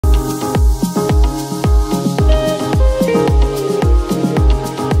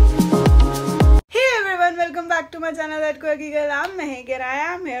Thatquirkygirl, I'm and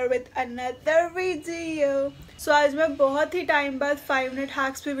I am here with another video. So आज मैं बहुत ही time बाद 5 मिनट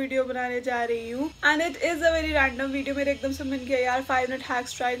हैक्स पे वीडियो बनाने जा रही हूँ and it is a very random video. मेरे एकदम से मन किया यार 5 मिनट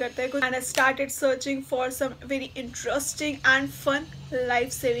हैक्स ट्राई करते हैं कुछ and I started searching for some very interesting and fun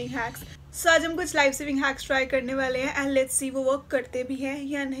life saving hacks. सो आज हम कुछ लाइफ सेविंग हैक्स ट्राई करने वाले हैं एंड लेट्स सी वो वर्क करते भी हैं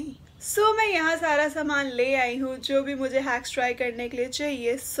या नहीं। सो मैं यहाँ सारा सामान ले आई हूँ जो भी मुझे हैक्स ट्राई करने के लिए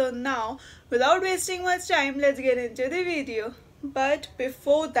चाहिए। So now without wasting much time, let's get into the video. But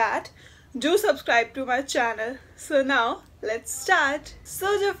before that, do subscribe to my channel. So now let's start.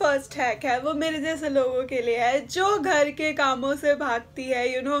 So जो first hack है वो मेरे जैसे लोगों के लिए है जो घर के कामों से भागती है,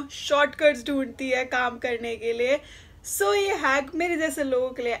 shortcuts ढूंढती है काम करने के लिए। So ये हैक मेरे जैसे लोगों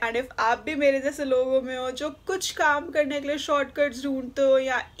के लिए एंड इफ आप भी मेरे जैसे लोगों में हो जो कुछ काम करने के लिए शॉर्टकट्स ढूंढते हो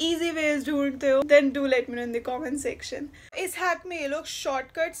या इजी वेज ढूंढते हो, then do let me know in the comment section. इस हैक में ये लोग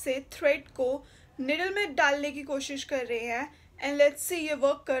शॉर्टकट से थ्रेड को निडल में डालने की कोशिश कर रहे हैं एंड लेट्स सी ये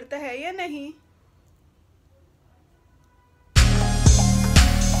वर्क करता है या नहीं।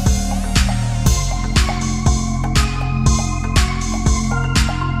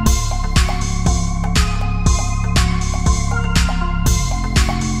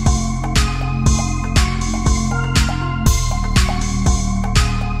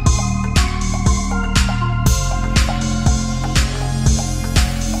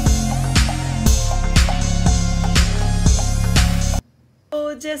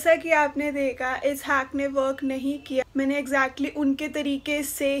 जैसा कि आपने देखा इस हैक ने वर्क नहीं किया। मैंने एग्जैक्टली उनके तरीके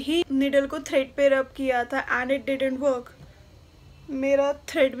से ही निडल को थ्रेड पे रब किया था एंड इट डिडंट वर्क। मेरा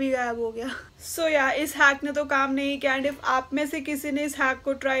थ्रेड भी गायब हो गया। सो या इस हैक ने तो काम नहीं किया एंड इफ आप में से किसी ने इस हैक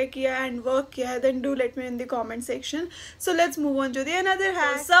को ट्राई किया एंड वर्क किया है then do let me in the comment section. So let's move on to the another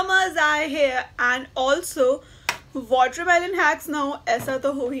hack. Summers are here and also watermelon hacks ना हो ऐसा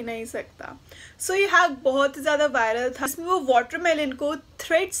तो हो ही नहीं सकता। सो ये हैक बहुत ही ज़्यादा वायरल था। इसमें वो वाटरमेलन को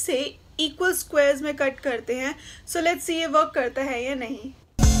थ्रेड से इक्वल स्क्वायर्स में कट करते हैं। सो लेट्स सी ये वर्क करता है या नहीं।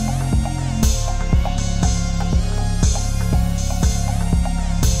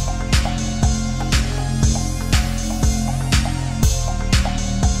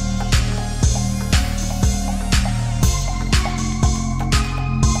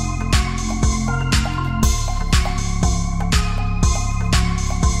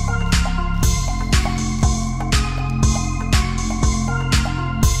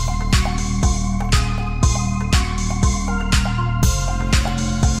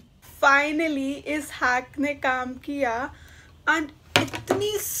 फाइनली इस हैक ने काम किया एंड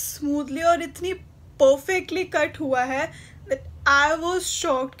इतनी स्मूथली और इतनी परफेक्टली कट हुआ है दैट आई वाज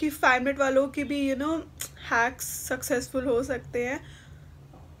शॉक्ड कि 5 मिनट वालों की भी हैक्स सक्सेसफुल हो सकते हैं।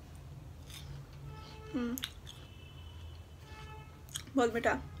 बहुत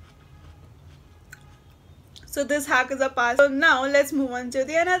मीठा। So this hack is a pass. So now let's move on to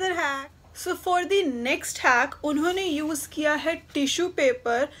the another hack. So for the next hack उन्होंने यूज किया है टिश्यू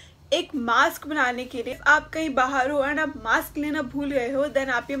पेपर एक मास्क बनाने के लिए। आप कहीं बाहर हो एंड आप मास्क लेना भूल गए हो देन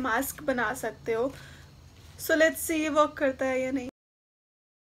आप ये मास्क बना सकते हो। सो लेट्स सी ये वर्क करता है या नहीं।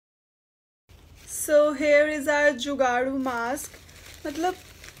 So here is our जुगाड़ू mask. मतलब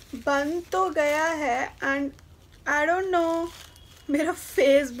बन तो गया है एंड आई डोंट नो मेरा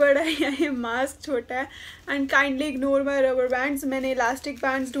फेस बड़ा है या ये मास्क छोटा है and kindly ignore my rubber bands. मैंने इलास्टिक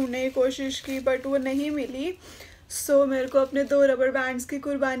बैंड्स ढूंढने की कोशिश की बट वो नहीं मिली। सो मेरे को अपने 2 रबर बैंड्स की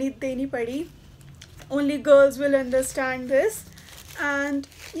कुर्बानी देनी पड़ी। Only girls will understand this and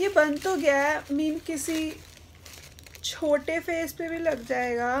ये बन तो गया है। मीन किसी छोटे फेस पे भी लग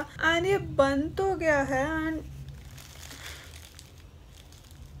जाएगा एंड ये बन तो गया है एंड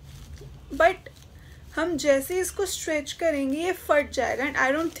बट हम जैसे इसको स्ट्रेच करेंगे ये फट जाएगा and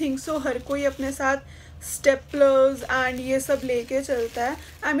I don't think so हर कोई अपने साथ स्टेपलर्स एंड ये सब लेके चलता है।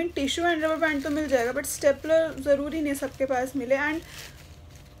 I mean tissue and rubber band तो मिल जाएगा बट स्टेपलर ज़रूरी नहीं सबके पास मिले and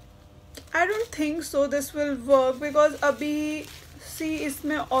I don't think so this will work because अभी सी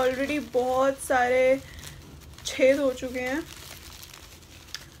इसमें ऑलरेडी बहुत सारे छेद हो चुके हैं।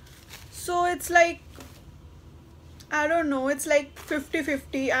 So it's like I don't know, it's like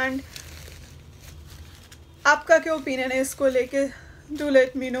 50-50 and आपका क्या ओपिनियन है इसको लेके, do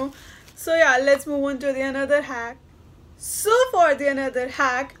let me know. So yeah, let's move on to the another hack. So for the another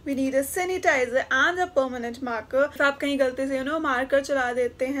hack, we need a sanitizer and a permanent marker. तो आप कहीं गलती से मार्कर चला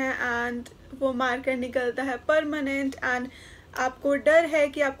देते हैं and वो मार्कर निकलता है परमानेंट एंड आपको डर है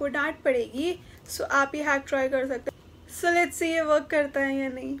कि आपको डांट पड़ेगी। So आप ये हैक ट्राई कर सकते हैं। So let's see ये वर्क करता है या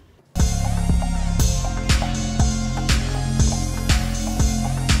नहीं।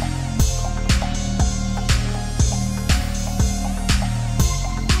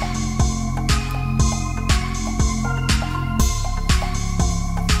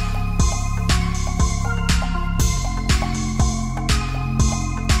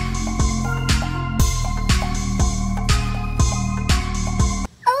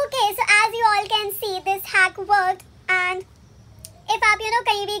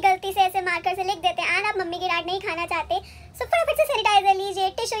 डॉक्टर से लिख देते हैं एंड आप मम्मी की डांट नहीं खाना चाहते, सो फटाफट से सैनिटाइजर लीजिए,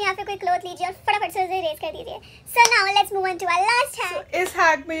 टिश्यू या फिर कोई क्लॉथ लीजिए और फटाफट से उसे इरेज कर दीजिए। So now let's move on to our last hack. इस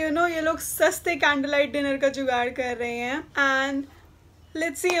हैक में ये लोग सस्ते कैंडल लाइट डिनर का जुगाड़ कर रहे हैं एंड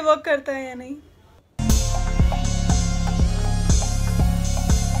लेट्स सी ये वर्क करता है या नहीं।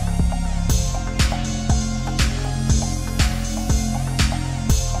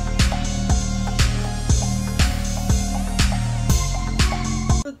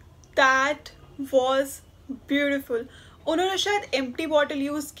 That was beautiful. उन्होंने शायद एम्प्टी बॉटल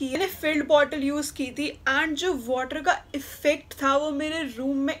यूज की, मैंने फिल्ड बॉटल यूज की थी एंड जो वाटर का इफेक्ट था वो मेरे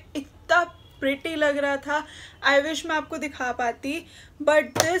रूम में इतना प्रिटी लग रहा था। आई विश मैं आपको दिखा पाती,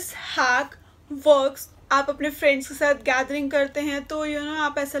 बट दिस हैक वर्क्स। आप अपने फ्रेंड्स के साथ गैदरिंग करते हैं तो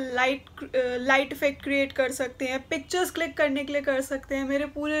आप ऐसा लाइट इफेक्ट क्रिएट कर सकते हैं, पिक्चर्स क्लिक करने के लिए कर सकते हैं। मेरे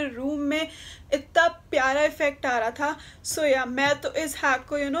पूरे रूम में इतना प्यारा इफेक्ट आ रहा था। सो मैं तो इस हैक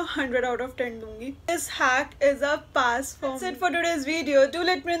को 100 out of 10 दूंगी। This hack is a pass for it for today's video. Do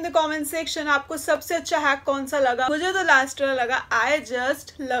let me in the comment section आपको सबसे अच्छा हैक कौन सा लगा। मुझे तो लास्ट वाला लगा, I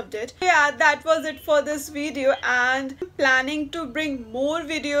just loved it. That was it for this video and planning to bring more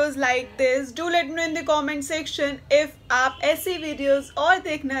videos like this. Do let me in the comment section if आप ऐसी videos और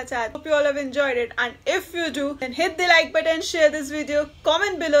देखना चाहते। Hope you all have enjoyed it and if you do then hit the like button, share this video,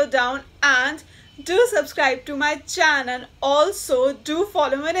 comment below down and do subscribe to my channel. Also do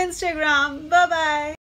follow me on Instagram. Bye bye.